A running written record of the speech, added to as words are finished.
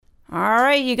All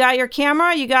right, you got your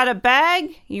camera, you got a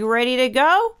bag, you ready to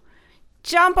go?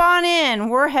 Jump on in,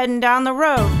 we're heading down the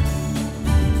road.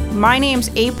 My name's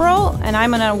April, and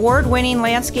I'm an award-winning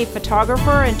landscape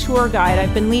photographer and tour guide.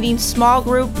 I've been leading small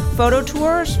group photo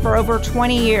tours for over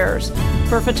 20 years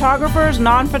for photographers,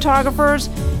 non-photographers,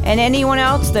 and anyone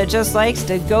else that just likes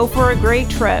to go for a great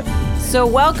trip. So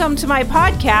welcome to my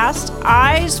podcast,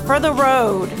 Eyes for the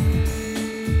Road.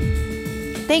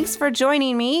 Thanks for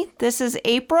joining me. This is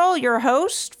April, your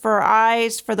host for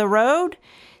Eyes for the Road.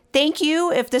 Thank you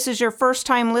if this is your first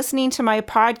time listening to my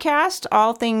podcast,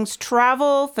 all things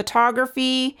travel,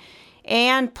 photography,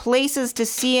 and places to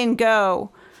see and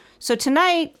go. So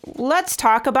tonight, let's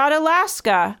talk about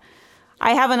Alaska.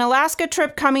 I have an Alaska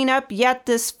trip coming up yet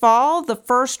this fall, the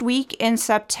first week in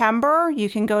September. You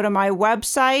can go to my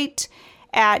website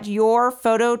at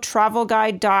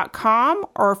yourphototravelguide.com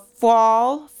or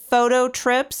fallphototrips.com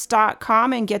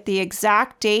and get the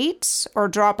exact dates or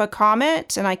drop a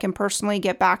comment and I can personally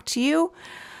get back to you.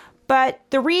 But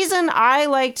the reason I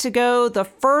like to go the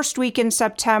first week in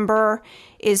September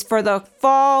is for the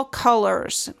fall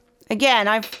colors. Again,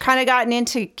 I've kind of gotten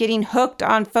into getting hooked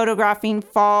on photographing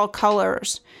fall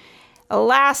colors.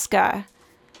 Alaska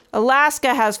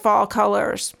has fall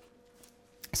colors.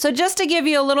 So just to give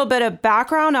you a little bit of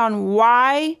background on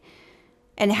why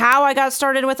and how I got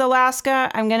started with Alaska,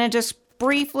 I'm going to just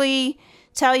briefly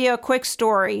tell you a quick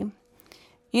story.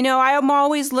 You know, I am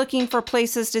always looking for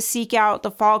places to seek out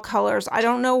the fall colors. I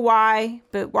don't know why,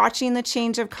 but watching the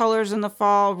change of colors in the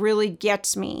fall really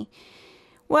gets me.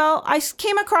 Well, I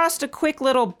came across a quick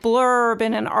little blurb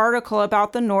in an article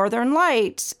about the Northern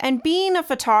Lights, and being a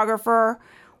photographer,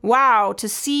 wow, to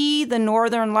see the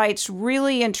Northern Lights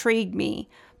really intrigued me.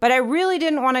 But I really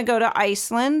didn't want to go to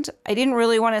Iceland. I didn't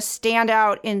really want to stand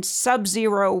out in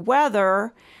sub-zero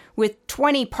weather with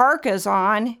 20 parkas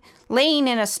on, laying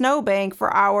in a snowbank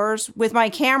for hours with my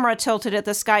camera tilted at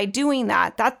the sky doing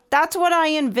that. That's what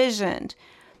I envisioned.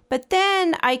 But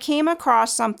then I came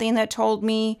across something that told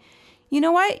me, you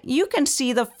know what? You can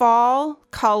see the fall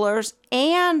colors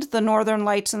and the Northern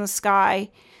Lights in the sky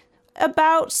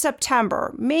about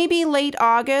September, maybe late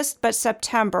August, but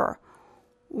September.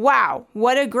 Wow,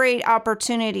 what a great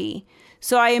opportunity.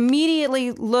 So I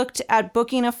immediately looked at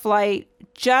booking a flight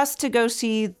just to go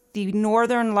see the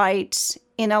Northern Lights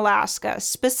in Alaska,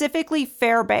 specifically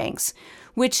Fairbanks,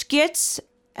 which gets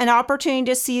an opportunity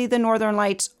to see the Northern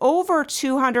Lights over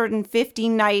 250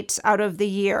 nights out of the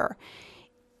year.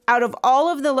 Out of all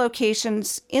of the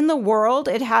locations in the world,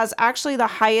 it has actually the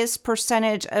highest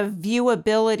percentage of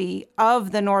viewability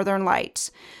of the Northern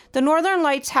Lights. The Northern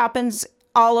Lights happens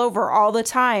all over all the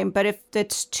time, but if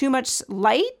it's too much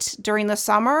light during the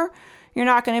summer, you're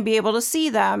not going to be able to see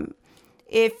them.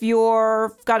 If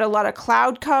you've got a lot of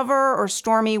cloud cover or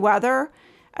stormy weather,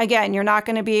 again, you're not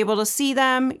going to be able to see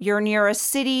them. You're near a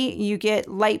city, you get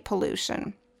light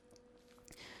pollution.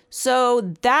 So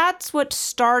that's what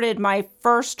started my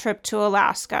first trip to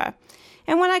Alaska.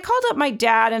 And when I called up my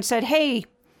dad and said, hey,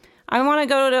 I want to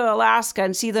go to Alaska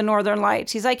and see the Northern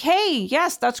Lights, he's like, hey,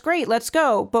 yes, that's great, let's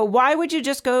go. But why would you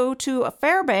just go to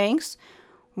Fairbanks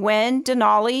when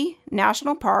Denali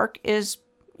National Park is,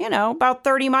 about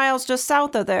 30 miles just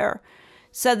south of there?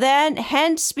 So then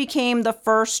hence became the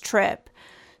first trip.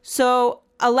 So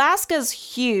Alaska's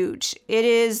huge. It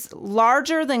is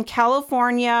larger than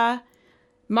California,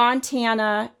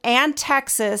 Montana, and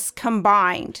Texas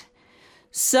combined.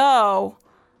 So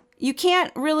you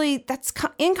can't really, that's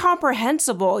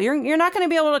incomprehensible. You're not going to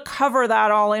be able to cover that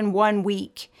all in 1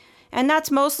 week. And that's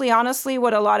mostly, honestly,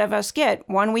 what a lot of us get.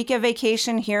 1 week of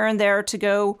vacation here and there to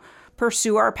go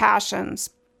pursue our passions.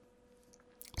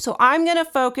 So I'm going to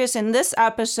focus in this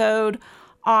episode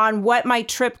on what my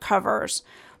trip covers.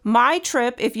 My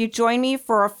trip, if you join me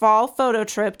for a fall photo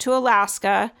trip to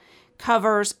Alaska,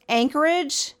 covers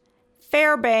Anchorage,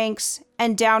 Fairbanks,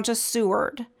 and down to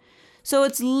Seward. So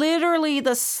it's literally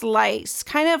the slice,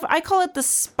 I call it the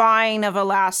spine of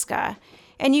Alaska.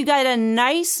 And you got a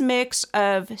nice mix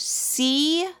of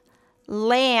sea,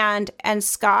 land, and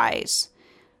skies.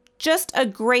 Just a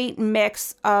great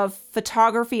mix of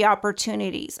photography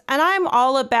opportunities. And I'm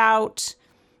all about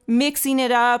mixing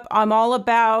it up. I'm all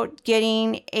about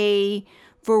getting a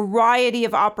variety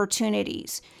of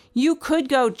opportunities. You could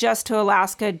go just to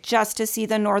Alaska just to see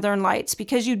the Northern Lights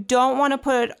because you don't want to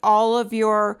put all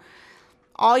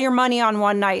your money on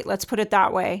one night. Let's put it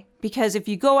that way. Because if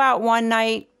you go out one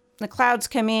night, the clouds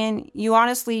come in, you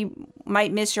honestly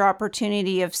might miss your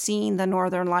opportunity of seeing the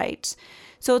Northern Lights.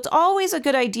 So it's always a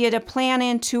good idea to plan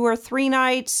in 2 or 3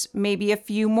 nights, maybe a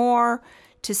few more,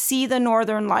 to see the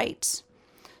Northern Lights.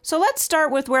 So let's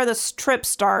start with where this trip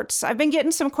starts. I've been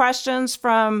getting some questions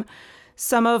from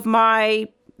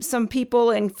some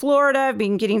people in Florida. I've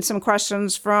been getting some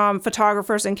questions from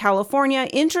photographers in California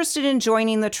interested in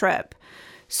joining the trip.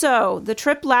 So the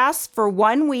trip lasts for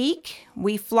 1 week.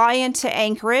 We fly into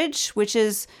Anchorage, which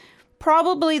is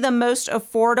probably the most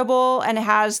affordable and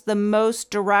has the most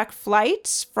direct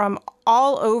flights from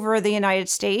all over the United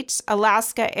States.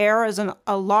 Alaska Air is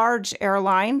a large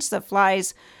airline that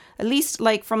flies at least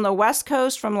like from the West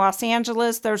Coast, from Los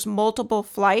Angeles. There's multiple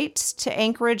flights to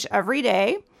Anchorage every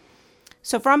day.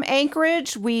 So from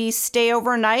Anchorage, we stay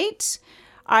overnight.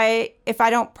 If I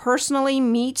don't personally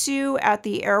meet you at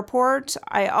the airport,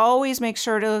 I always make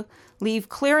sure to leave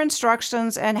clear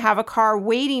instructions and have a car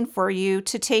waiting for you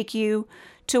to take you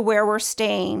to where we're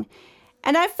staying.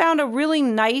 And I found a really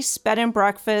nice bed and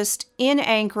breakfast in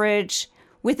Anchorage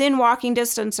within walking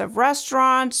distance of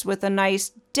restaurants with a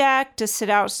nice deck to sit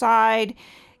outside,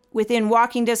 within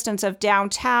walking distance of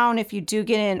downtown if you do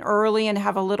get in early and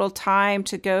have a little time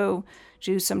to go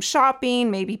do some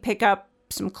shopping, maybe pick up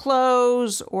some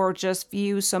clothes or just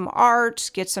view some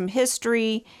art, get some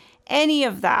history, any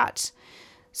of that.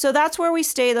 So that's where we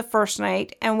stay the first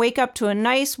night and wake up to a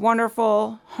nice,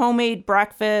 wonderful homemade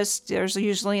breakfast. There's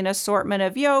usually an assortment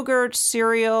of yogurt,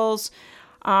 cereals,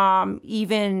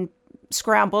 even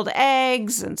scrambled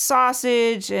eggs and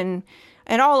sausage and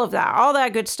all of that, all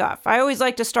that good stuff. I always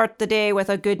like to start the day with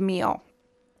a good meal.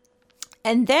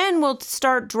 And then we'll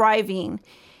start driving.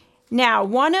 Now,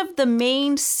 one of the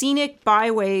main scenic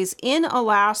byways in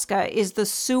Alaska is the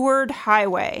Seward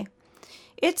Highway.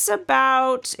 It's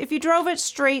about, if you drove it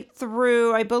straight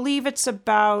through, I believe it's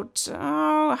about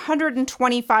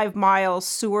 125 miles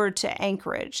Seward to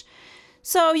Anchorage.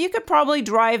 So you could probably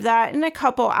drive that in a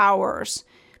couple hours.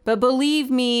 But believe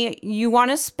me, you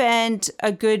want to spend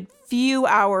a good few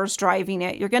hours driving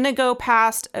it. You're going to go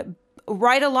past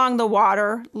right along the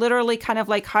water, literally kind of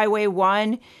like Highway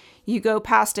 1. You go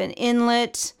past an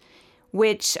inlet,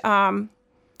 which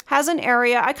has an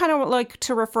area, I kind of like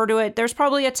to refer to it, there's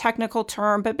probably a technical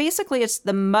term, but basically it's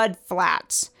the mud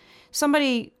flats.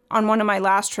 Somebody on one of my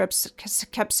last trips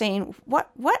kept saying,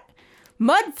 what?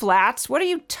 Mud flats? What are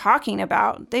you talking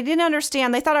about? They didn't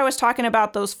understand. They thought I was talking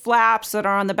about those flaps that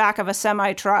are on the back of a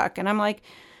semi-truck. And I'm like,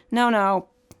 no.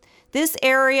 This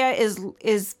area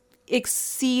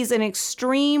sees an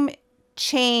extreme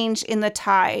change in the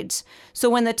tides. So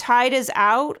when the tide is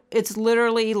out, it's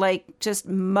literally like just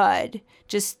mud,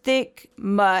 just thick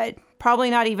mud. Probably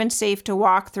not even safe to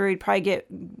walk through. You'd probably get,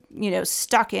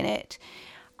 stuck in it.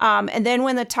 And then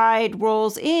when the tide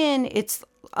rolls in, it's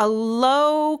a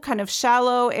low, kind of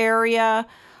shallow area.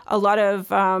 A lot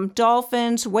of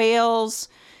dolphins, whales,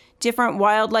 different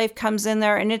wildlife comes in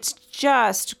there, and it's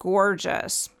just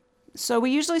gorgeous. So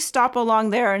we usually stop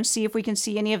along there and see if we can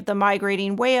see any of the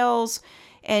migrating whales,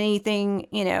 anything,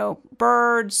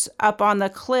 birds up on the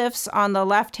cliffs on the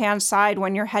left-hand side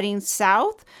when you're heading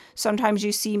south. Sometimes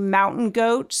you see mountain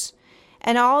goats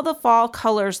and all the fall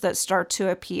colors that start to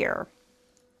appear.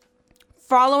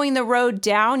 Following the road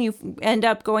down, you end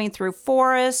up going through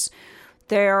forests.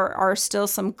 There are still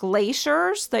some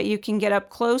glaciers that you can get up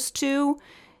close to.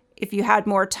 If you had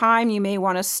more time, you may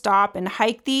want to stop and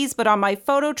hike these. But on my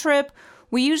photo trip,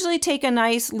 we usually take a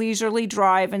nice leisurely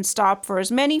drive and stop for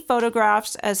as many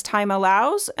photographs as time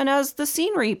allows and as the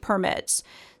scenery permits.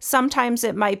 Sometimes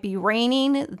it might be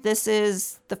raining. This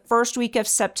is the first week of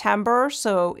September,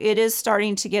 so it is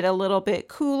starting to get a little bit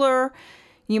cooler.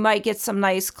 You might get some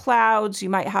nice clouds. You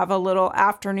might have a little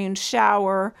afternoon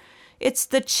shower. It's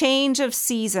the change of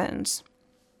seasons.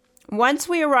 Once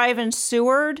we arrive in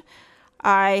Seward,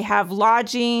 I have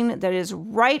lodging that is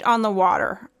right on the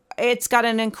water. It's got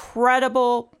an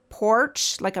incredible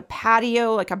porch, like a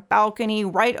patio, like a balcony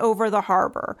right over the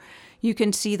harbor. You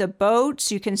can see the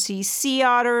boats, you can see sea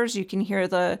otters, you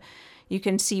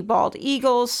can see bald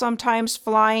eagles sometimes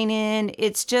flying in.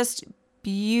 It's just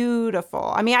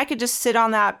beautiful. I mean, I could just sit on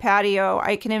that patio.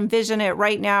 I can envision it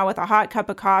right now with a hot cup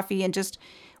of coffee and just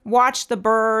watch the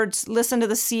birds, listen to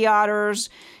the sea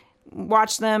otters,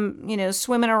 watch them,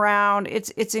 swimming around.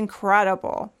 It's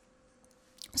incredible.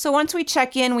 So once we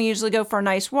check in, we usually go for a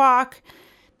nice walk,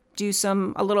 do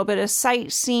a little bit of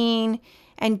sightseeing,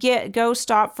 and go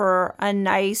stop for a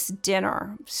nice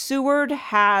dinner. Seward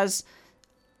has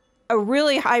a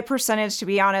really high percentage, to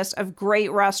be honest, of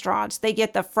great restaurants. They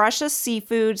get the freshest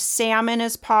seafood. Salmon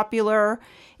is popular.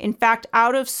 In fact,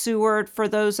 out of Seward, for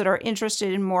those that are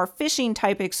interested in more fishing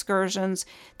type excursions,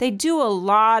 they do a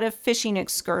lot of fishing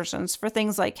excursions for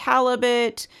things like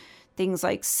halibut, things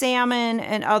like salmon,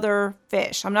 and other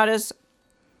fish. I'm not as,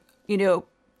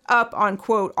 up on,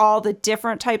 quote, all the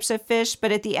different types of fish.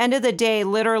 But at the end of the day,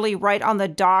 literally right on the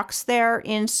docks there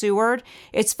in Seward,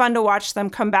 it's fun to watch them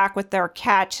come back with their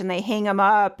catch and they hang them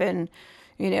up. And,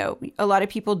 a lot of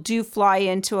people do fly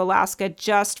into Alaska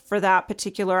just for that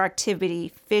particular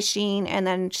activity, fishing, and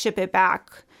then ship it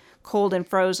back cold and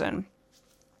frozen.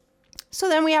 So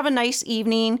then we have a nice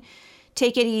evening,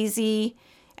 take it easy.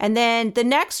 And then the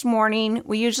next morning,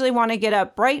 we usually want to get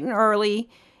up bright and early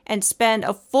and spend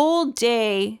a full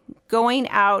day going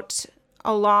out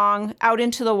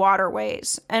into the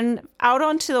waterways. And out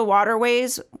onto the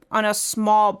waterways on a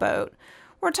small boat.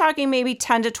 We're talking maybe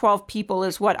 10 to 12 people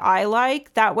is what I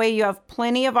like. That way you have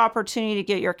plenty of opportunity to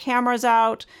get your cameras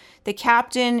out. The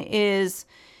captain is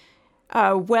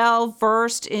well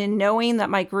versed in knowing that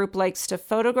my group likes to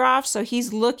photograph. So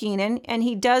he's looking and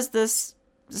he does this.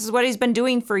 This is what he's been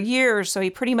doing for years. So he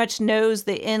pretty much knows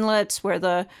the inlets where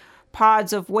the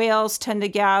pods of whales tend to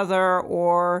gather,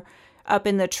 or up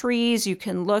in the trees. You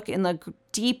can look in the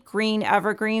deep green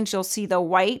evergreens. You'll see the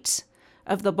white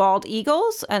of the bald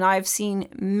eagles, and I've seen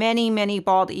many, many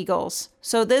bald eagles.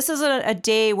 So this is a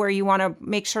day where you want to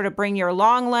make sure to bring your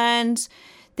long lens.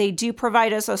 They do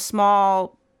provide us a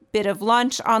small bit of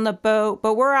lunch on the boat,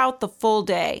 but we're out the full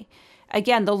day.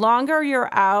 Again, the longer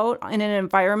you're out in an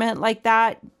environment like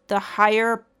that, the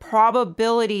higher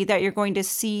probability that you're going to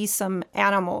see some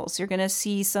animals. You're going to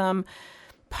see some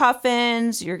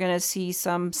puffins, you're going to see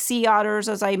some sea otters,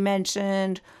 as I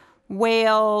mentioned,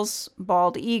 whales,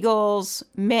 bald eagles,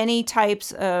 many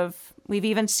types of, we've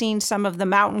even seen some of the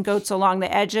mountain goats along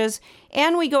the edges.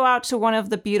 And we go out to one of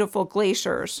the beautiful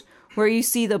glaciers where you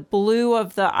see the blue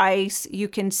of the ice. You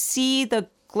can see the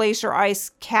glacier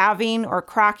ice calving or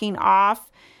cracking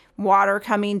off, water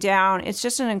coming down. It's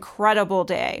just an incredible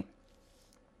day.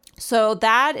 So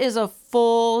that is a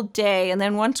full day. And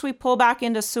then once we pull back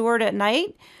into Seward at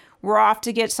night, we're off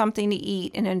to get something to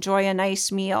eat and enjoy a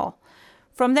nice meal.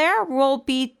 From there, we'll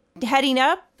be heading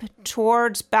up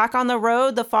towards back on the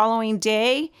road the following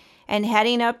day and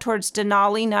heading up towards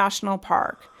Denali National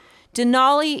Park.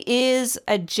 Denali is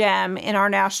a gem in our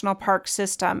national park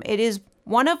system. It is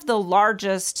one of the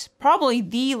largest, probably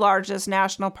the largest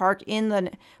national park in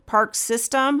the park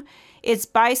system. It's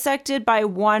bisected by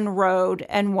one road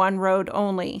and one road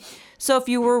only. So if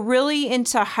you were really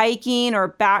into hiking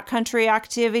or backcountry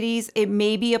activities, it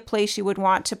may be a place you would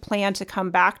want to plan to come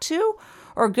back to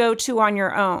or go to on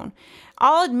your own.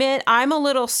 I'll admit I'm a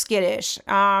little skittish.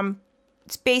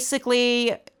 It's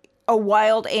basically a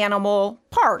wild animal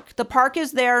park. The park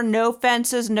is there, no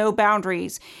fences, no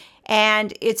boundaries.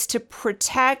 And it's to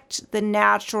protect the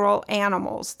natural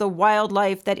animals, the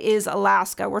wildlife that is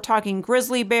Alaska. We're talking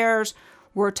grizzly bears,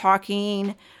 we're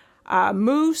talking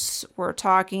moose, we're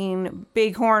talking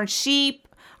bighorn sheep.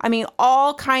 I mean,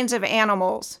 all kinds of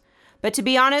animals. But to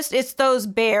be honest, it's those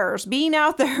bears. Being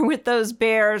out there with those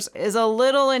bears is a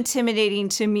little intimidating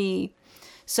to me.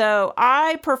 So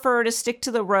I prefer to stick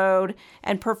to the road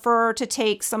and prefer to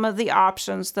take some of the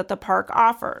options that the park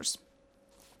offers.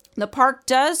 The park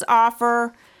does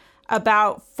offer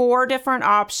about 4 different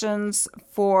options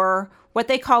for what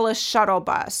they call a shuttle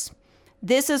bus.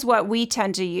 This is what we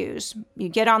tend to use. You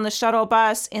get on the shuttle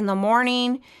bus in the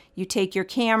morning, you take your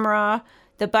camera.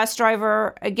 The bus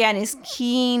driver, again, is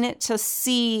keen to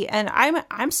see, and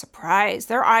I'm surprised.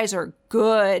 Their eyes are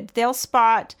good. They'll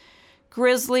spot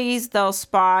grizzlies, they'll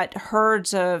spot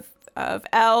herds of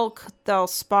elk, they'll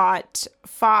spot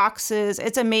foxes.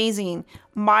 It's amazing.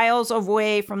 Miles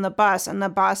away from the bus, and the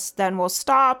bus then will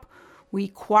stop. We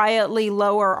quietly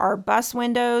lower our bus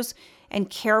windows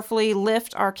and carefully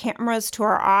lift our cameras to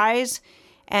our eyes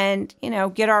and,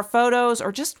 get our photos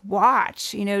or just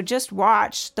watch,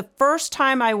 The first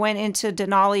time I went into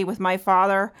Denali with my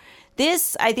father,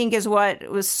 this, I think, is what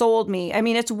was sold me. I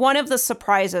mean, it's one of the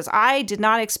surprises. I did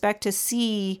not expect to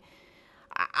see,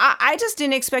 I just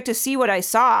didn't expect to see what I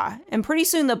saw. And pretty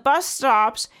soon the bus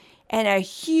stops and a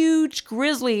huge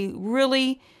grizzly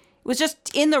really was just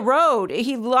in the road.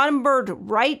 He lumbered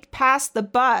right past the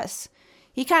bus.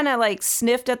 He kind of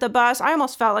sniffed at the bus. I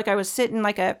almost felt like I was sitting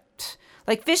like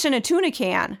fish in a tuna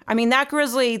can. I mean,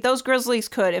 those grizzlies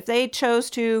could. If they chose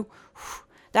to,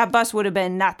 that bus would have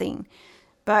been nothing.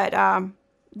 But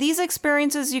these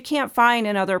experiences you can't find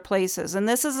in other places. And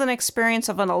this is an experience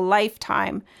of a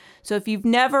lifetime. So if you've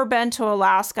never been to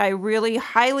Alaska, I really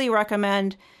highly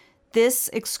recommend this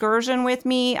excursion with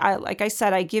me. Like I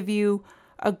said, I give you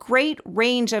a great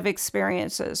range of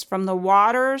experiences from the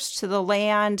waters to the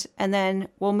land, and then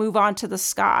we'll move on to the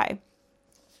sky.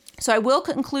 So I will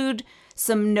conclude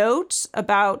some notes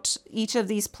about each of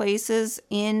these places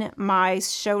in my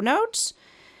show notes.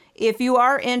 if you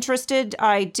are interested,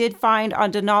 I did find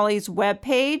on Denali's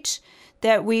webpage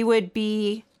that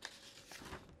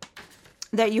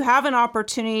that you have an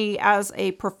opportunity as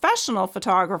a professional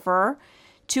photographer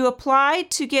to apply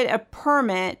to get a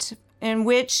permit in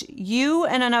which you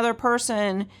and another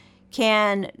person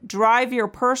can drive your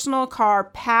personal car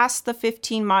past the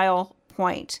 15-mile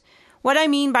point. What I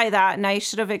mean by that, and I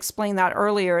should have explained that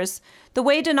earlier, is the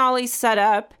way Denali's set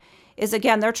up is,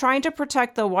 again, they're trying to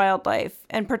protect the wildlife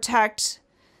and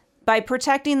by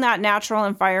protecting that natural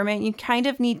environment, you kind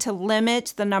of need to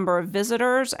limit the number of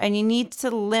visitors and you need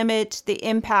to limit the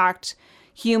impact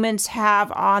humans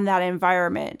have on that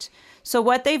environment. So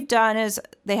what they've done is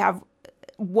they have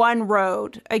one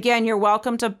road. Again, you're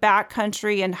welcome to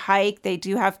backcountry and hike. They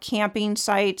do have camping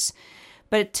sites,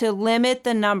 but to limit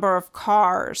the number of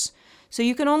cars. So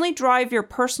you can only drive your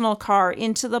personal car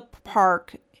into the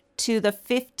park to the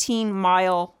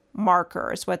 15-mile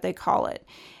marker is what they call it.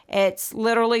 It's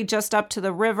literally just up to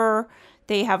the river.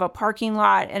 They have a parking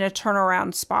lot and a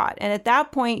turnaround spot. And at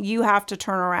that point, you have to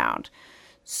turn around.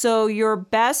 So your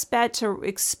best bet to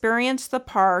experience the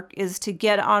park is to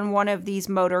get on one of these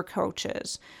motor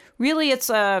coaches. Really, it's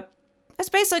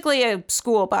basically a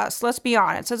school bus. Let's be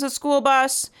honest. It's a school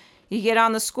bus. You get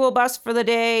on the school bus for the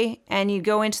day and you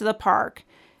go into the park.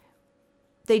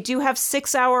 They do have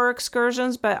 6-hour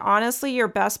excursions, but honestly, your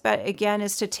best bet, again,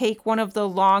 is to take one of the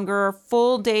longer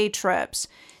full-day trips.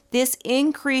 This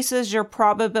increases your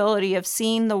probability of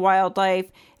seeing the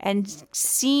wildlife and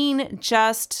seeing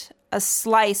just a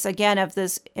slice, again, of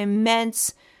this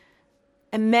immense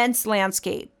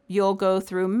landscape. You'll go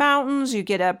through mountains, you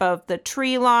get above the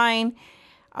tree line.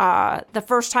 The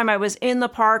first time I was in the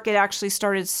park, it actually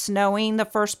started snowing the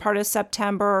first part of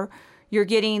September. You're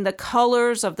getting the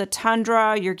colors of the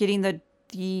tundra. You're getting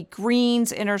the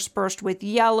greens interspersed with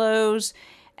yellows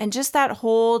and just that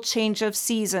whole change of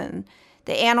season.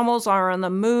 The animals are on the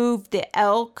move. The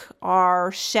elk are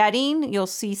shedding. You'll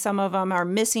see some of them are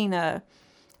missing a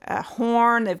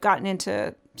horn. They've gotten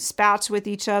into spats with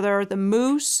each other. The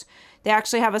moose, they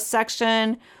actually have a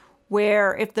section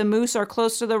where if the moose are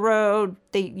close to the road,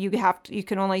 you have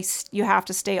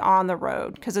to stay on the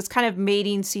road because it's kind of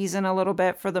mating season a little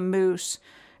bit for the moose.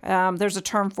 There's a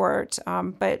term for it,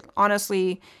 but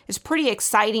honestly, it's pretty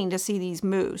exciting to see these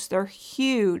moose. They're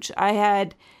huge. I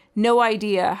had no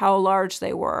idea how large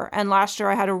they were. And last year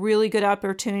I had a really good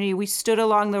opportunity. We stood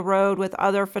along the road with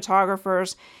other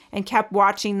photographers and kept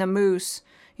watching the moose,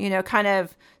 kind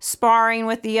of sparring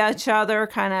with each other,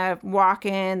 kind of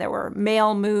walking. There were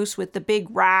male moose with the big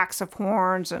racks of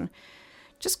horns and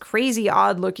just crazy,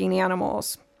 odd-looking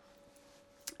animals.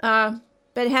 But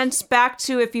hence, back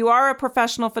to if you are a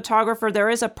professional photographer, there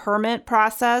is a permit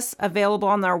process available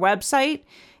on their website,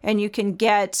 and you can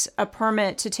get a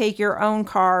permit to take your own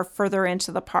car further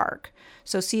into the park.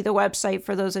 So see the website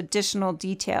for those additional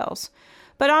details.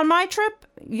 But on my trip,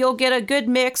 you'll get a good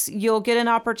mix. You'll get an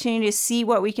opportunity to see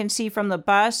what we can see from the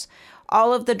bus.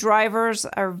 All of the drivers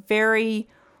are very,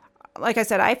 like I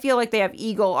said, I feel like they have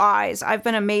eagle eyes. I've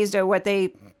been amazed at what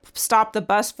they stop the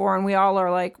bus for, and we all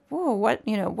are like, whoa,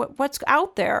 what's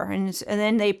out there? And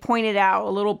then they pointed out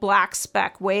a little black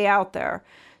speck way out there.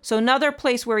 So another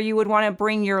place where you would want to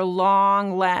bring your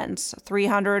long lens,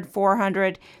 300,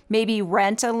 400, maybe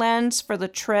rent a lens for the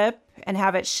trip and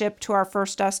have it shipped to our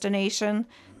first destination.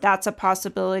 That's a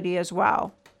possibility as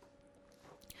well.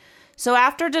 So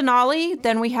after Denali,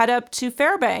 then we head up to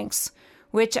Fairbanks,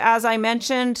 which, as I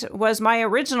mentioned, was my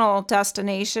original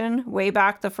destination way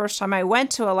back the first time I went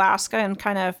to Alaska, and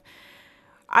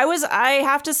I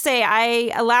have to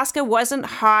say, Alaska wasn't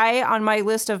high on my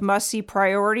list of must-see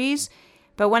priorities,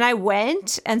 but when I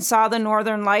went and saw the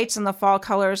northern lights and the fall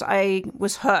colors, I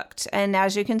was hooked. And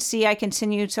as you can see, I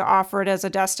continue to offer it as a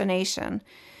destination.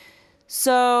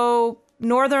 So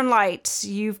northern lights,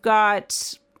 you've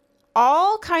got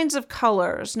all kinds of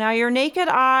colors. Now, your naked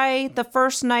eye, the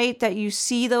first night that you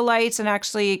see the lights and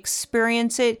actually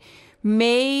experience it,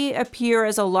 may appear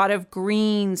as a lot of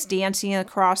greens dancing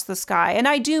across the sky. And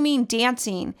I do mean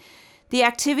dancing. The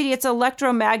activity, it's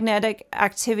electromagnetic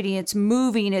activity. It's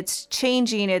moving, it's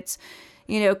changing, it's,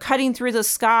 cutting through the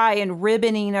sky and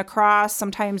ribboning across.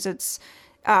 Sometimes it's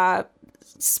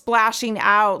splashing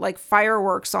out like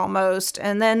fireworks almost.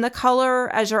 And then the color,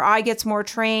 as your eye gets more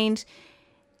trained,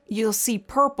 you'll see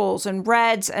purples and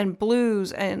reds and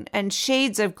blues and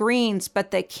shades of greens.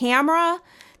 But the camera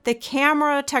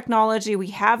technology we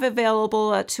have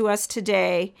available to us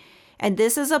today, and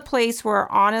this is a place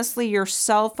where honestly your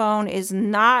cell phone is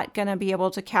not going to be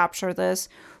able to capture this,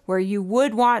 where you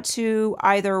would want to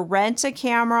either rent a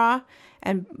camera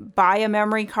and buy a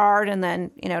memory card and then,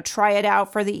 try it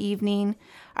out for the evening.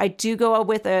 I do go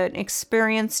with an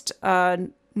experienced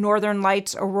Northern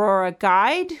Lights Aurora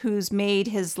guide who's made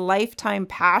his lifetime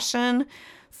passion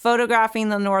photographing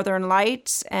the Northern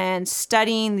Lights and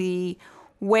studying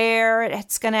where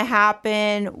it's going to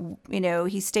happen.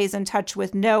 He stays in touch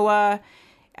with NOAA.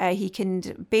 He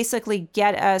can basically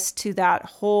get us to that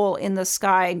hole in the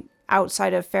sky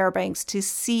outside of Fairbanks to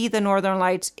see the Northern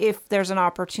Lights if there's an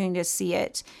opportunity to see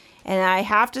it. And I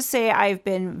have to say, I've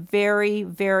been very,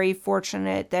 very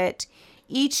fortunate that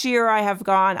each year I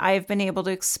have been able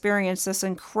to experience this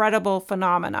incredible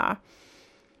phenomena.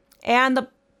 And the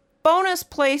bonus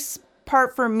place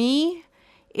part for me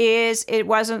is it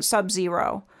wasn't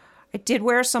sub-zero. I did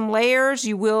wear some layers.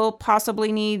 You will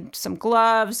possibly need some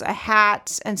gloves, a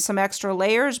hat, and some extra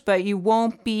layers, but you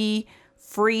won't be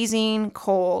freezing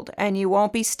cold and you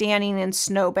won't be standing in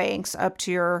snowbanks up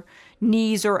to your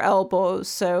knees or elbows.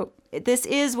 So this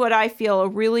is what I feel a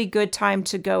really good time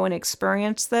to go and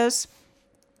experience this.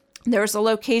 There's a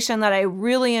location that I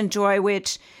really enjoy,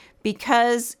 which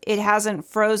because it hasn't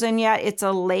frozen yet, it's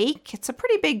a lake. It's a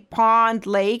pretty big pond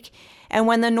lake. And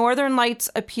when the Northern Lights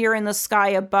appear in the sky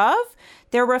above,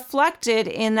 they're reflected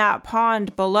in that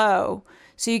pond below.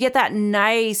 So you get that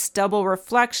nice double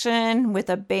reflection with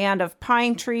a band of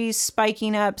pine trees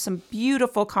spiking up, some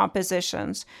beautiful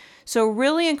compositions. So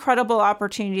really incredible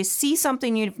opportunity to see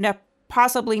something you've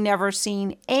possibly never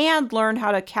seen and learn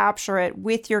how to capture it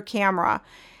with your camera.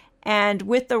 And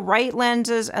with the right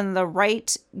lenses and the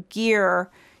right gear,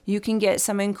 you can get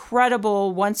some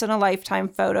incredible once-in-a-lifetime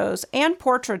photos and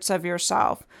portraits of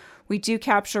yourself. We do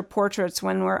capture portraits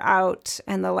when we're out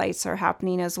and the lights are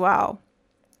happening as well.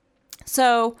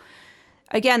 So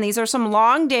again, these are some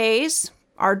long days.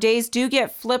 Our days do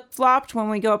get flip-flopped when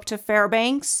we go up to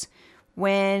Fairbanks,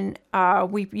 when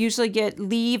we usually get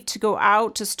leave to go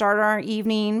out to start our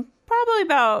evening, probably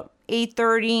about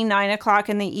 8:30, 9 o'clock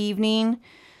in the evening.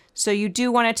 So you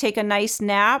do want to take a nice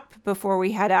nap before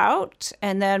we head out.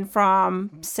 And then from,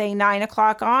 say, 9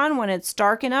 o'clock on, when it's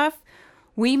dark enough,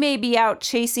 we may be out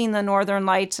chasing the Northern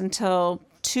Lights until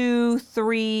 2,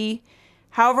 3,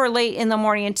 however late in the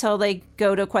morning until they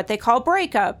go to what they call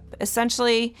breakup.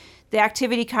 Essentially, the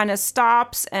activity kind of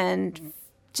stops and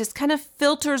just kind of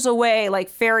filters away like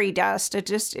fairy dust.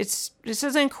 This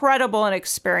is incredible an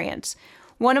experience.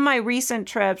 One of my recent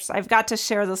trips, I've got to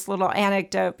share this little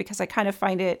anecdote because I kind of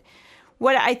find it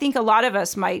what I think a lot of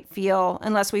us might feel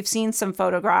unless we've seen some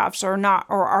photographs or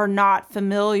are not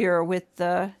familiar with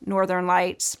the Northern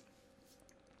Lights.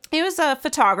 He was a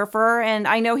photographer, and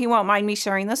I know he won't mind me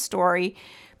sharing this story,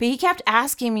 but he kept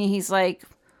asking me, he's like,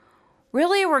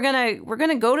 really, we're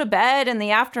gonna go to bed in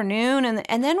the afternoon,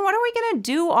 and then what are we gonna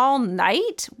do all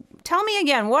night? Tell me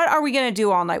again, what are we gonna do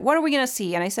all night? What are we gonna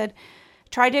see? And I said,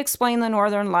 tried to explain the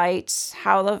Northern Lights,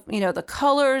 how the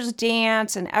colors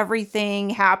dance and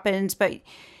everything happens, but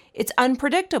it's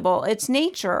unpredictable. It's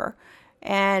nature,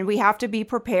 and we have to be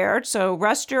prepared. So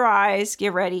rest your eyes,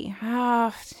 get ready.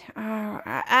 I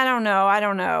don't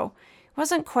know.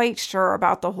 Wasn't quite sure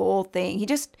about the whole thing.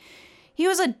 He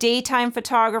was a daytime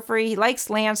photographer. He likes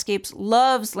landscapes,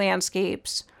 loves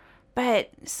landscapes, but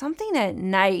something at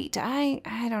night, I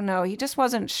don't know. He just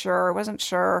wasn't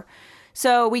sure.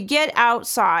 So we get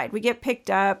outside, we get picked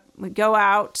up, we go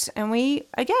out, and we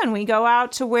go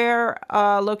out to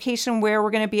a location where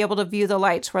we're going to be able to view the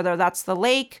lights, whether that's the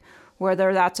lake,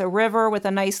 whether that's a river with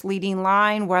a nice leading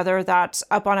line, whether that's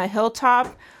up on a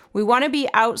hilltop. We want to be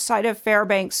outside of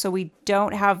Fairbanks so we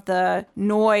don't have the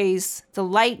noise, the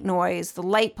light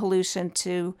pollution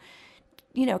to,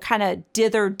 kind of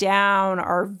dither down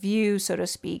our view, so to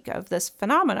speak, of this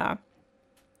phenomena.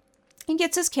 He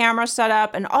gets his camera set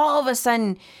up and all of a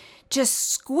sudden just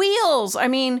squeals. I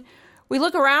mean, we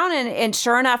look around and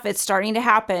sure enough, it's starting to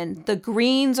happen. The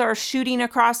greens are shooting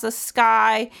across the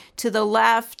sky. To the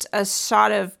left, a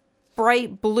shot of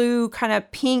bright blue, kind of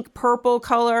pink, purple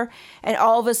color. And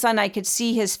all of a sudden I could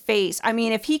see his face. I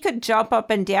mean, if he could jump up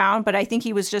and down, but I think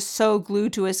he was just so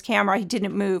glued to his camera, he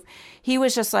didn't move. He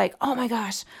was just like, oh my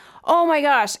gosh.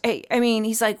 I mean,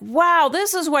 he's like, wow,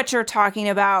 this is what you're talking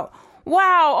about.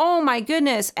 Wow, oh my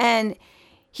goodness. And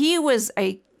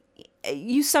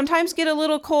you sometimes get a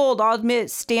little cold, I'll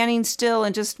admit, standing still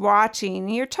and just watching.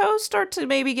 Your toes start to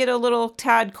maybe get a little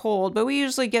tad cold, but we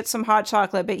usually get some hot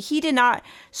chocolate. But he did not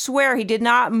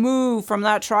move from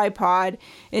that tripod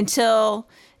until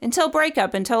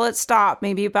breakup, until it stopped,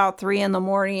 maybe about 3 a.m.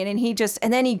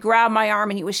 And then he grabbed my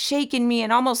arm and he was shaking me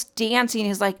and almost dancing.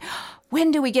 He's like, when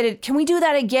do we get it? Can we do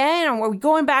that again? Or are we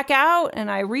going back out?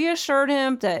 And I reassured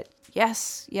him that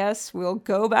yes, we'll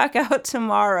go back out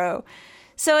tomorrow.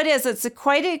 So it's a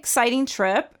quite exciting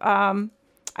trip. I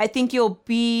think you'll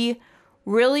be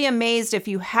really amazed if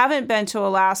you haven't been to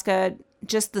Alaska,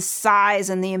 just the size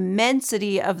and the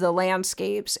immensity of the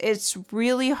landscapes. It's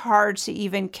really hard to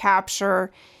even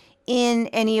capture in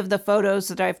any of the photos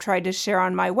that I've tried to share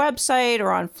on my website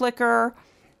or on Flickr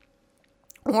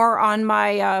or on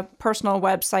my personal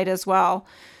website as well.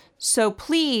 So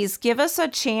please give us a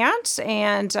chance.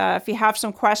 And if you have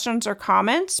some questions or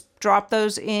comments, drop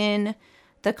those in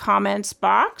the comments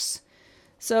box.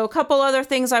 So a couple other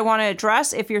things I want to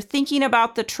address. If you're thinking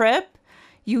about the trip,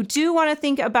 you do want to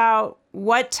think about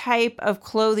what type of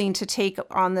clothing to take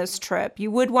on this trip.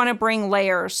 You would want to bring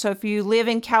layers. So if you live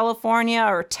in California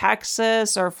or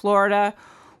Texas or Florida,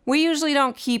 we usually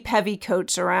don't keep heavy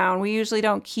coats around. We usually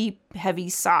don't keep heavy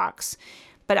socks.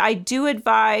 But I do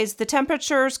advise the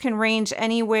temperatures can range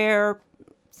anywhere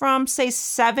from, say,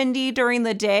 70 during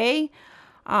the day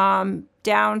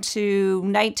down to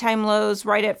nighttime lows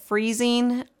right at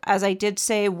freezing. As I did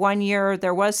say, one year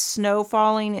there was snow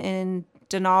falling in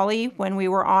Denali when we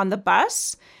were on the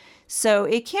bus. So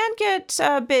it can get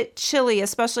a bit chilly,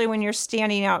 especially when you're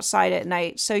standing outside at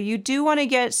night. So you do want to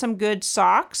get some good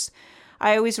socks.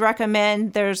 I always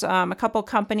recommend there's a couple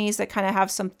companies that kind of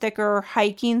have some thicker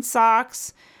hiking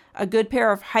socks. A good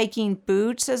pair of hiking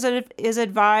boots is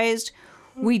advised.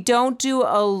 We don't do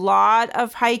a lot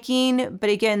of hiking, but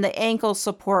again, the ankle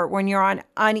support when you're on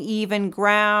uneven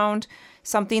ground,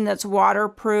 something that's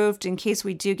waterproofed in case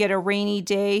we do get a rainy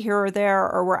day here or there,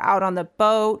 or we're out on the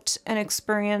boat and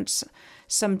experience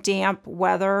some damp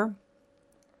weather.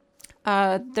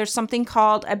 There's something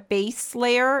called a base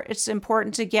layer. It's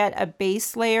important to get a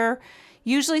base layer,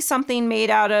 usually something made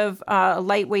out of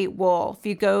lightweight wool.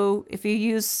 If you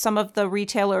use some of the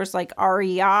retailers like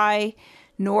REI,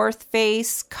 North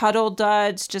Face, Cuddle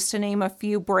Duds, just to name a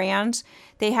few brands,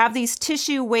 they have these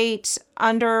tissue weight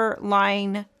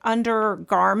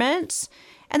undergarments,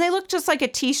 and they look just like a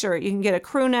t-shirt. You can get a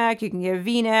crew neck, you can get a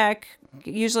v-neck.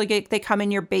 Usually they come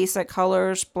in your basic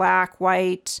colors, black,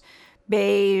 white,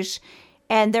 beige,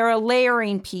 and they're a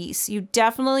layering piece. You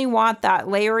definitely want that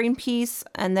layering piece,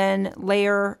 and then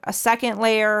layer a second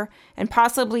layer and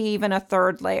possibly even a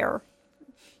third layer,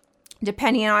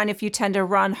 depending on if you tend to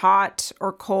run hot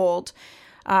or cold.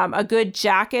 A good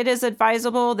jacket is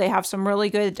advisable. They have some really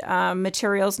good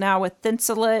materials now with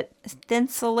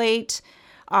Thinsulate.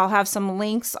 I'll have some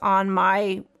links on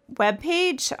my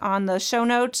webpage on the show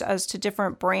notes as to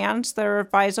different brands that are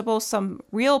advisable. Some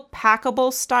real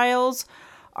packable styles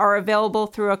are available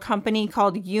through a company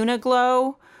called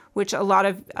Uniglow, which a lot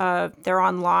of they're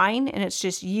online, and it's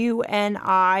just UNIGLO.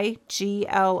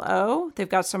 They've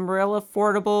got some real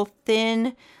affordable,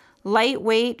 thin,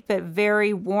 lightweight, but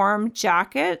very warm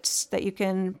jackets that you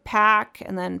can pack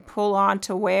and then pull on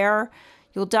to wear.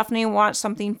 You'll definitely want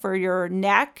something for your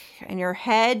neck and your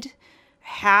head,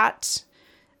 hat.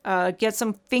 Get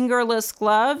some fingerless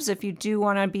gloves if you do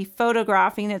want to be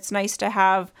photographing. It's nice to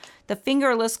have the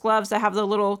fingerless gloves that have the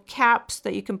little caps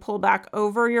that you can pull back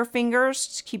over your fingers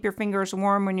to keep your fingers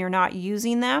warm when you're not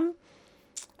using them.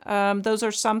 Those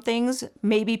are some things.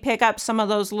 Maybe pick up some of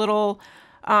those little,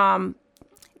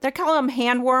 they call them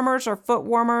hand warmers or foot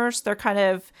warmers. They're kind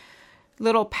of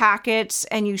little packets,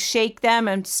 and you shake them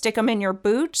and stick them in your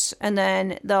boots, and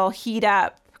then they'll heat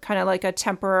up, kind of like a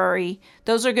temporary.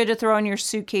 Those are good to throw in your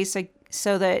suitcase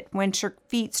so that when your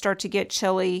feet start to get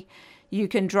chilly, you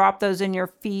can drop those in your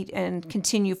feet and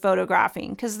continue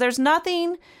photographing. Because there's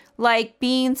nothing like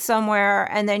being somewhere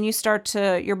and then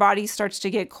your body starts to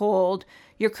get cold.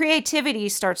 Your creativity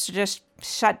starts to just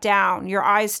shut down. Your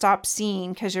eyes stop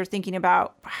seeing because you're thinking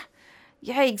about,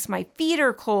 yikes, my feet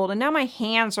are cold and now my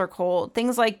hands are cold.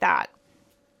 Things like that.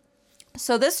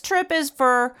 So this trip is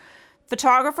for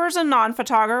photographers and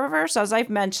non-photographers, as I've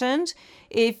mentioned.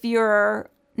 If you're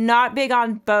not big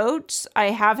on boats, I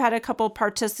have had a couple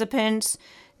participants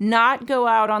not go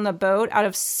out on the boat out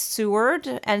of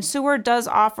Seward. And Seward does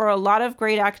offer a lot of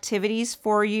great activities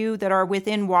for you that are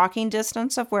within walking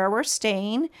distance of where we're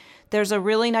staying. There's a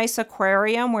really nice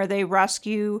aquarium where they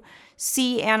rescue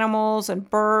sea animals and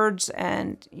birds,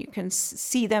 and you can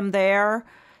see them there.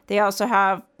 They also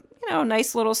have a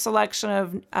nice little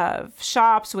selection of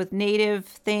shops with native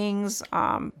things,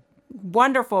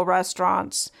 wonderful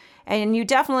restaurants. And you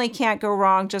definitely can't go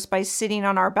wrong just by sitting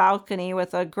on our balcony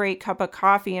with a great cup of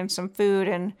coffee and some food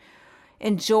and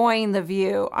enjoying the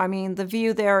view. I mean, the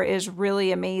view there is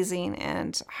really amazing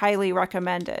and highly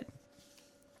recommended.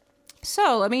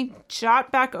 So let me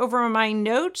jot back over my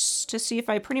notes to see if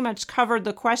I pretty much covered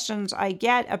the questions I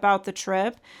get about the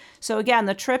trip. So again,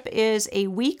 the trip is a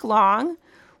week long.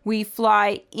 We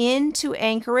fly into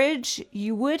Anchorage.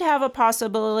 You would have a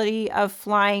possibility of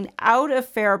flying out of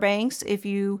Fairbanks if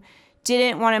you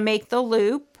didn't want to make the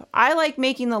loop, I like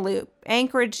making the loop,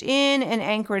 Anchorage in and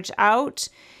Anchorage out.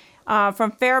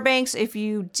 From Fairbanks, if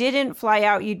you didn't fly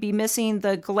out, you'd be missing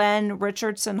the Glenn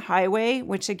Richardson Highway,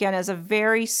 which again is a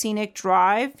very scenic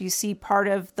drive. You see part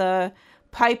of the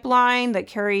pipeline that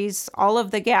carries all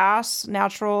of the gas,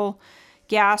 natural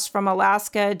gas from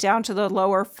Alaska down to the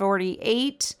lower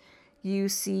 48. You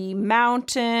see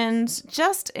mountains,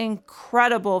 just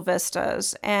incredible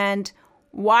vistas and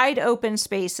wide open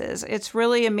spaces. It's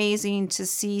really amazing to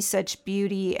see such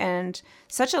beauty and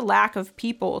such a lack of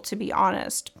people, to be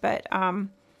honest. But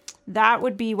that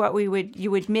would be what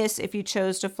you would miss if you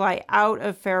chose to fly out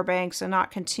of Fairbanks and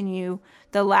not continue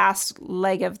the last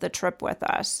leg of the trip with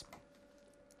us.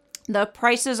 The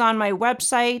prices on my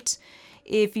website,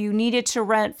 if you needed to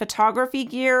rent photography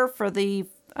gear for the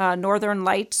Northern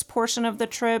Lights portion of the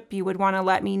trip, you would want to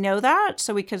let me know that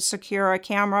so we could secure a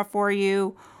camera for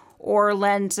you or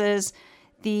lenses.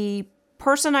 The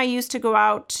person I used to go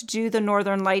out to do the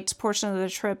Northern Lights portion of the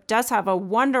trip does have a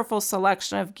wonderful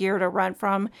selection of gear to rent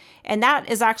from. And that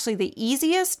is actually the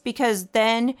easiest because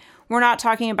then we're not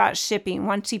talking about shipping.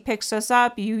 Once he picks us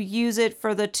up, you use it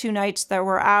for the 2 nights that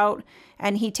we're out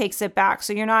and he takes it back.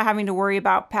 So you're not having to worry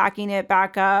about packing it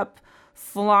back up,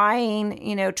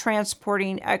 flying,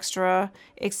 transporting extra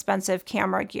expensive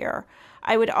camera gear.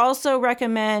 I would also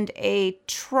recommend a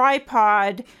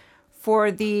tripod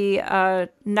for the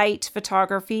night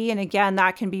photography. And again,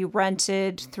 that can be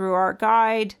rented through our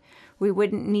guide. We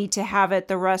wouldn't need to have it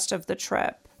the rest of the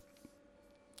trip.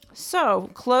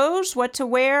 So clothes, what to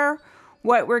wear,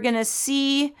 what we're going to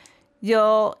see.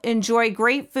 You'll enjoy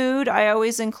great food. I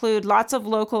always include lots of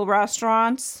local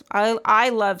restaurants. I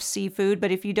love seafood,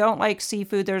 but if you don't like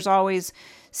seafood, there's always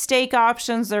steak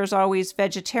options. There's always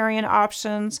vegetarian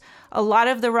options. A lot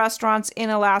of the restaurants in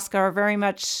Alaska are very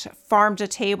much farm to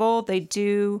table. They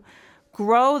do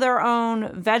grow their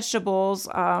own vegetables.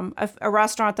 A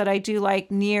restaurant that I do like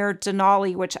near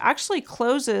Denali, which actually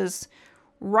closes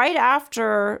right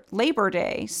after Labor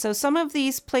Day. So some of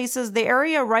these places, the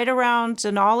area right around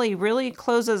Denali really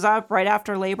closes up right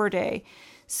after Labor Day.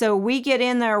 So we get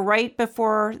in there right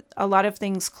before a lot of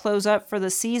things close up for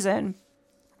the season.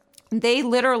 They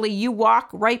literally, you walk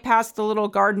right past the little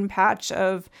garden patch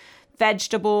of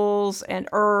vegetables and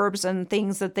herbs and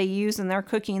things that they use in their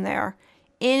cooking there.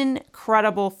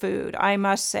 Incredible food, I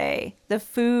must say. The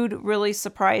food really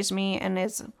surprised me and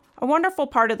is a wonderful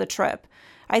part of the trip.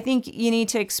 I think you need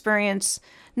to experience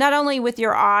not only with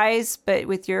your eyes, but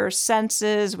with your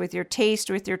senses, with your taste,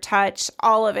 with your touch,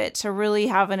 all of it to really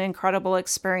have an incredible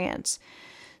experience.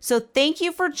 So thank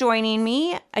you for joining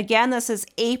me. Again, this is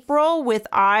April with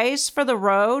Eyes for the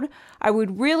Road. I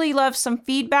would really love some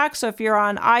feedback. So if you're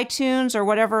on iTunes or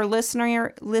whatever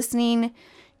you're listening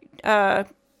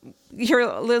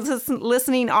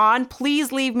on,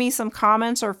 please leave me some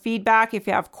comments or feedback. If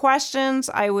you have questions,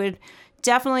 I would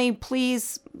definitely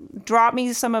please drop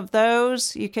me some of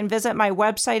those. You can visit my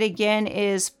website again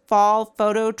is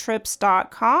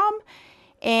fallphototrips.com.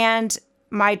 And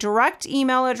my direct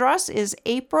email address is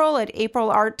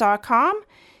april@aprilart.com.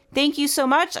 Thank you so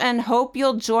much and hope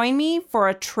you'll join me for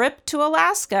a trip to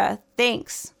Alaska.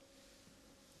 Thanks.